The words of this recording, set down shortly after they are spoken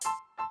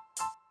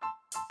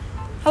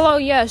Hello,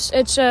 yes,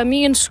 it's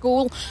me in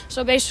school.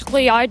 So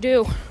basically, I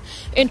do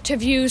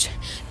interviews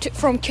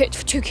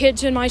to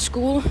kids in my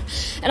school,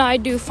 and I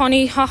do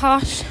funny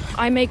ha-has.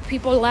 I make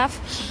people laugh.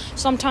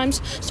 Sometimes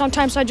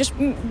I just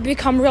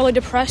become really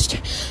depressed,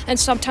 and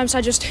sometimes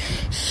I just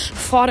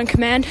fart on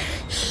command.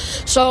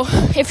 So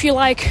if you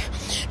like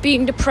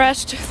being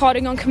depressed,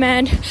 farting on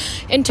command,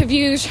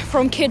 interviews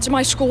from kids in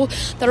my school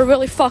that are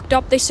really fucked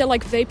up, they sell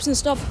like vapes and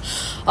stuff,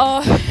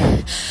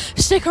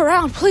 stick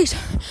around, please.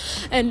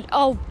 And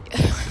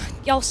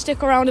y'all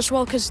stick around as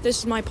well, because this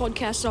is my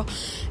podcast. So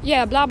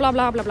yeah, blah blah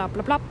blah blah blah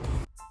blah blah.